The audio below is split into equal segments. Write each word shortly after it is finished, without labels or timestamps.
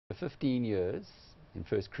For 15 years in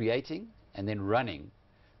first creating and then running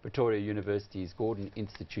Pretoria University's Gordon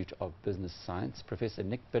Institute of Business Science. Professor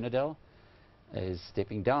Nick Binedell is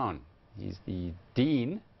stepping down. He's the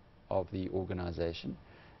dean of the organization.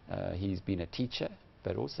 He's been a teacher,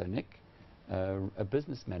 but also Nick, a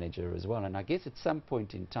business manager as well. And I guess at some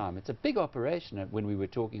point in time, it's a big operation. When we were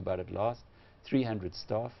talking about it last, 300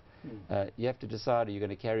 staff. You have to decide, are you going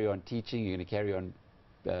to carry on teaching, you're going to carry on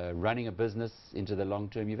running a business into the long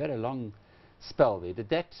term. You've had a long spell there. Did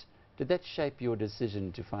that shape your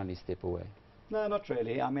decision to finally step away? No, not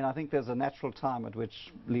really. I mean, I think there's a natural time at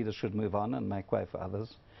which leaders should move on and make way for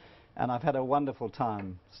others. And I've had a wonderful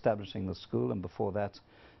time establishing the school, and before that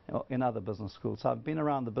in other business schools. So I've been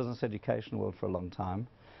around the business education world for a long time,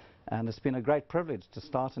 and it's been a great privilege to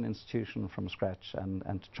start an institution from scratch and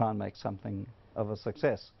to try and make something of a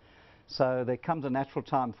success. So there comes a natural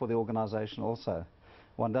time for the organization also.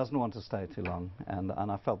 One doesn't want to stay too long, and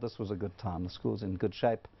I felt this was a good time. The school's in good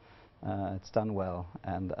shape, it's done well,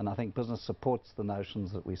 and I think business supports the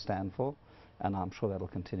notions that we stand for, and I'm sure that'll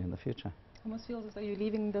continue in the future. Almost feels as though you're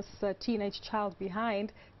leaving this teenage child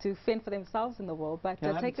behind to fend for themselves in the world, but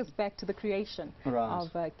take us back to the creation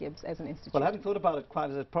of GIBS as an institution. Well, I hadn't thought about it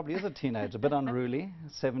quite as it probably is a teenager, a bit unruly,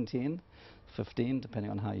 17, 15,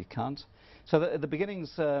 depending on how you count. So the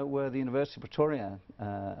beginnings were the University of Pretoria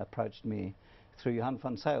approached me through Johan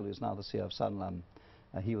van Zyl, who's now the CEO of Sanlam.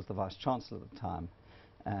 He was the Vice Chancellor at the time,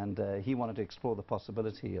 and he wanted to explore the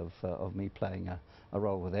possibility of me playing a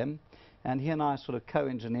role with them. And he and I sort of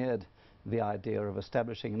co-engineered the idea of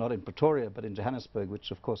establishing, not in Pretoria, but in Johannesburg, which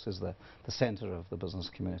of course is the centre of the business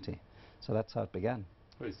community. So that's how it began.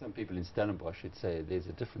 Well, some people in Stellenbosch would say there's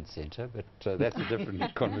a different centre, but that's a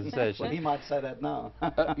different conversation. Well, he might say that now.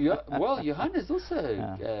 Yeah, well, Johan is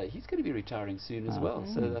also, he's going to be retiring soon as well.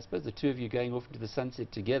 So I suppose the two of you going off into the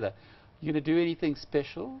sunset together. You going to do anything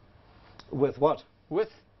special? With what? With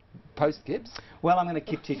post-GIBS? Well, I'm going to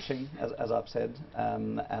keep teaching, as I've said,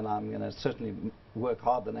 and I'm going to certainly work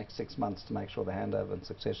hard the next 6 months to make sure the handover and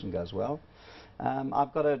succession goes well.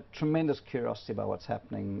 I've got a tremendous curiosity about what's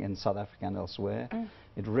happening in South Africa and elsewhere.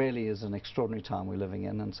 It really is an extraordinary time we're living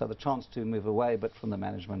in, and so the chance to move away a bit from the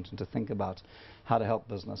management and to think about how to help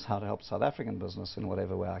business, how to help South African business in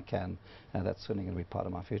whatever way I can, that's certainly going to be part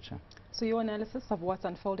of my future. So your analysis of what's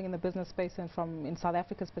unfolding in the business space and in South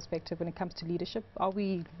Africa's perspective when it comes to leadership, are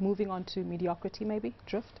we moving on to mediocrity maybe,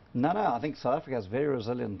 drift? No, I think South Africa has very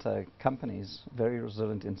resilient companies, very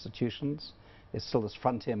resilient institutions. There's still this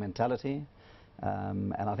frontier mentality.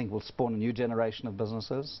 And I think we'll spawn a new generation of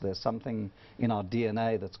businesses. There's something in our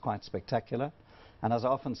DNA that's quite spectacular. And as I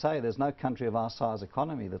often say, there's no country of our size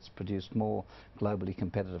economy that's produced more globally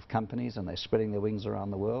competitive companies, and they're spreading their wings around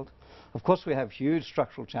the world. Of course, we have huge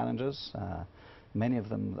structural challenges. Many of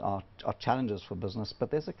them are challenges for business, but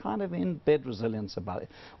there's a kind of in-bed resilience about it.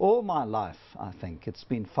 All my life, I think, it's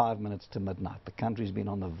been 5 minutes to midnight. The country's been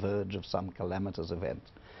on the verge of some calamitous event.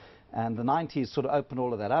 And the 90s sort of opened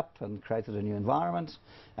all of that up and created a new environment.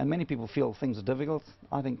 And many people feel things are difficult.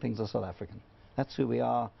 I think things are South African. That's who we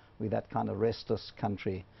are. We're that kind of restless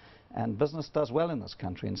country. And business does well in this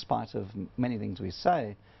country in spite of many things we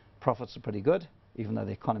say. Profits are pretty good, even though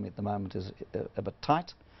the economy at the moment is a bit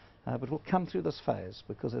tight. But we'll come through this phase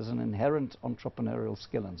because there's an inherent entrepreneurial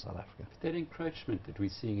skill in South Africa. That encroachment that we're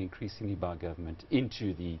seeing increasingly by government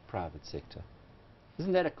into the private sector,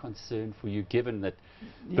 isn't that a concern for you, given that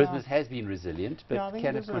business has been resilient, but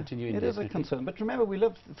can it continue indefinitely? It is a concern, but remember, we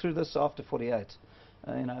lived through this after 48.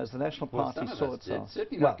 You know, as the National Party saw itself.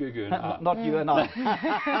 Certainly not Gugu and I. Not you and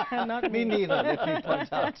I. Not me neither, let me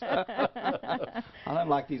point out. I don't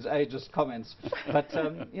like these ageist comments. But,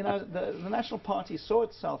 you know, the National Party saw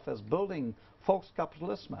itself as building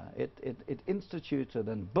Volkskapitalisme. It instituted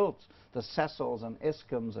and built the Sasols and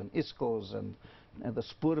Escoms and Iscos and the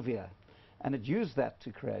Spoorweë. And it used that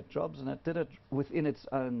to create jobs, and it did it within its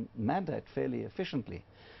own mandate fairly efficiently.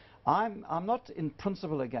 I'm not in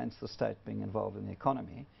principle against the state being involved in the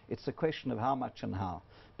economy. It's a question of how much and how.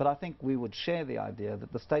 But I think we would share the idea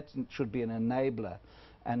that the state should be an enabler,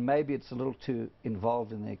 and maybe it's a little too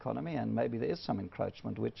involved in the economy, and maybe there is some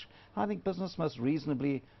encroachment, which I think business must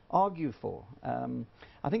reasonably argue for.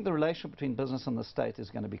 I think the relationship between business and the state is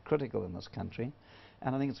going to be critical in this country.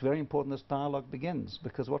 And I think it's very important this dialogue begins,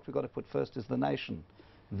 because what we've got to put first is the nation.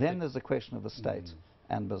 Then there's the question of the state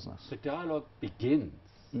and business. The dialogue begins.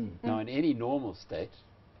 Now, in any normal state,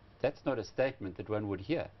 that's not a statement that one would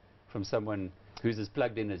hear from someone who's as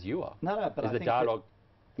plugged in as you are. No, but I think the dialogue.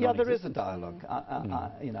 Yeah, there is a dialogue.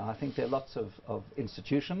 You know, I think there are lots of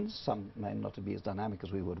institutions. Some may not be as dynamic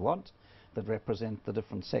as we would want. that represent the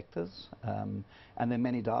different sectors, and there are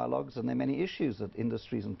many dialogues and there are many issues that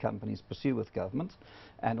industries and companies pursue with government,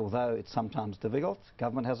 and although it's sometimes difficult,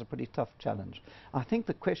 government has a pretty tough challenge. I think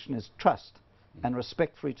the question is trust and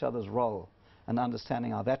respect for each other's role and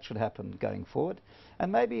understanding how that should happen going forward,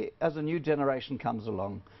 and maybe as a new generation comes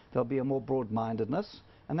along there'll be a more broad-mindedness,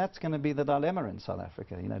 and that's going to be the dilemma in South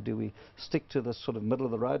Africa. You know, do we stick to this sort of middle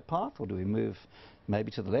of the road path, or do we move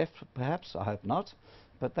maybe to the left perhaps? I hope not.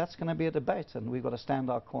 But that's going to be a debate, and we've got to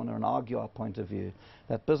stand our corner and argue our point of view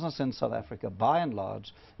that business in South Africa, by and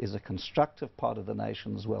large, is a constructive part of the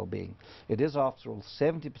nation's well-being. It is, after all,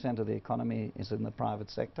 70% of the economy is in the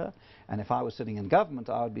private sector, and if I was sitting in government,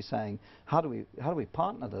 I would be saying, how do we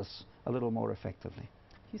partner this a little more effectively?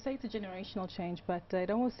 You say it's a generational change, but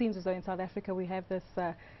it almost seems as though in South Africa we have this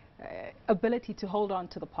ability to hold on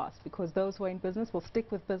to the past, because those who are in business will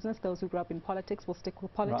stick with business, those who grew up in politics will stick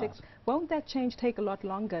with politics. Right. Won't that change take a lot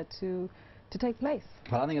longer to take place?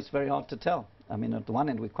 Well, I think it's very hard to tell. I mean, at the one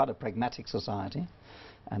end we're quite a pragmatic society,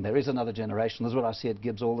 and there is another generation. This is what I see at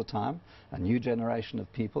GIBS all the time, a new generation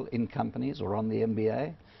of people in companies or on the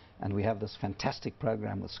MBA, and we have this fantastic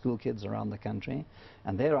program with school kids around the country,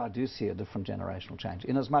 and there I do see a different generational change.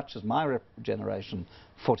 In as much as my generation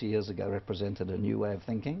 40 years ago represented a new way of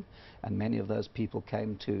thinking, and many of those people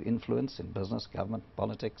came to influence in business, government,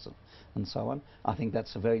 politics, and so on, I think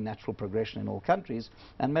that's a very natural progression in all countries,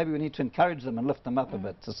 and maybe we need to encourage them and lift them up a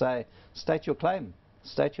bit to say, state your claim,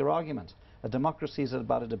 state your argument. A democracy is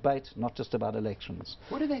about a debate, not just about elections.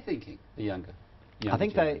 What are they thinking, the younger? I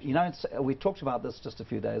think they, you know, we talked about this just a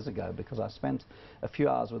few days ago, because I spent a few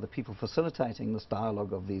hours with the people facilitating this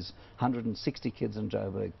dialogue of these 160 kids in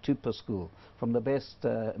Joburg, 2 per school, from the best,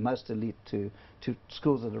 most elite to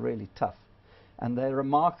schools that are really tough. And they're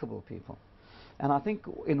remarkable people. And I think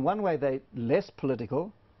in one way they're less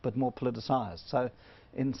political, but more politicized. So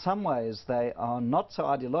in some ways they are not so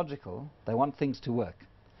ideological, they want things to work.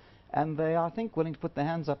 And they are, I think, willing to put their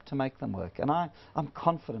hands up to make them work. And I'm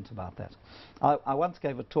confident about that. I once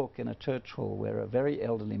gave a talk in a church hall where a very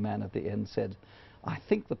elderly man at the end said, I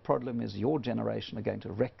think the problem is your generation are going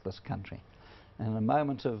to wreck this country. And in a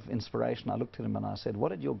moment of inspiration, I looked at him and I said,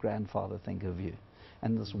 what did your grandfather think of you?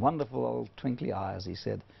 And this wonderful old twinkly eyes, he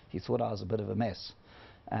said, he thought I was a bit of a mess.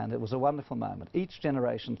 And it was a wonderful moment. Each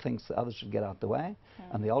generation thinks the others should get out the way,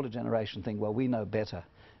 and the older generation think, well, we know better.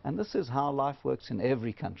 And this is how life works in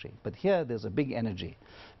every country. But here there's a big energy,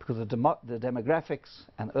 because the demographics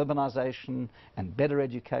and urbanization and better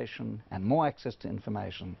education and more access to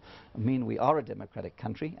information mean we are a democratic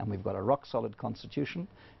country, and we've got a rock-solid constitution,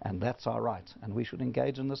 and that's our right, and we should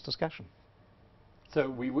engage in this discussion. So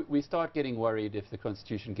we start getting worried if the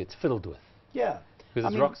constitution gets fiddled with. Yeah.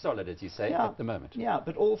 Because it's rock solid, as you say, at the moment. Yeah,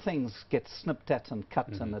 but all things get snipped at and cut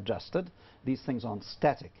and adjusted. These things aren't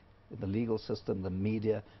static. The legal system, the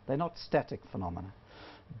media, they're not static phenomena.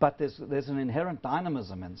 But there's an inherent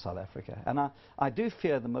dynamism in South Africa. And I do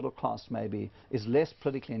fear the middle class maybe is less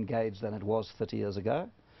politically engaged than it was 30 years ago.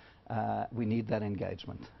 We need that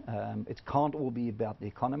engagement. It can't all be about the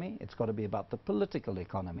economy. It's got to be about the political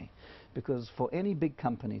economy. Because for any big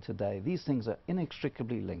company today, these things are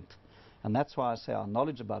inextricably linked. And that's why I say our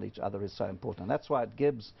knowledge about each other is so important. And that's why at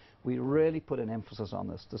GIBS we really put an emphasis on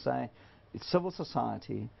this, to say it's civil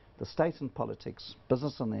society, the state and politics,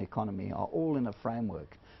 business and the economy are all in a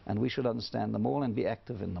framework, and we should understand them all and be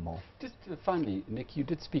active in them all. Just finally, Nick, you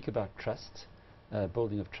did speak about trust,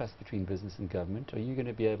 building of trust between business and government. Are you going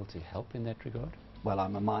to be able to help in that regard? Well,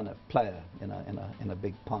 I'm a minor player in a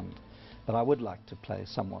big pond, but I would like to play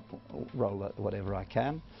somewhat role whatever I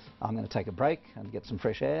can. I'm going to take a break and get some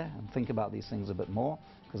fresh air and think about these things a bit more,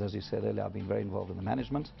 because as you said earlier, I've been very involved in the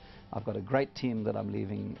management. I've got a great team that I'm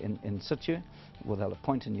leaving in situ, where they'll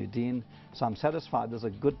appoint a new dean. So I'm satisfied there's a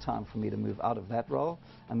good time for me to move out of that role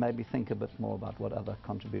and maybe think a bit more about what other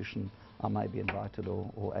contribution I may be invited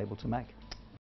or able to make.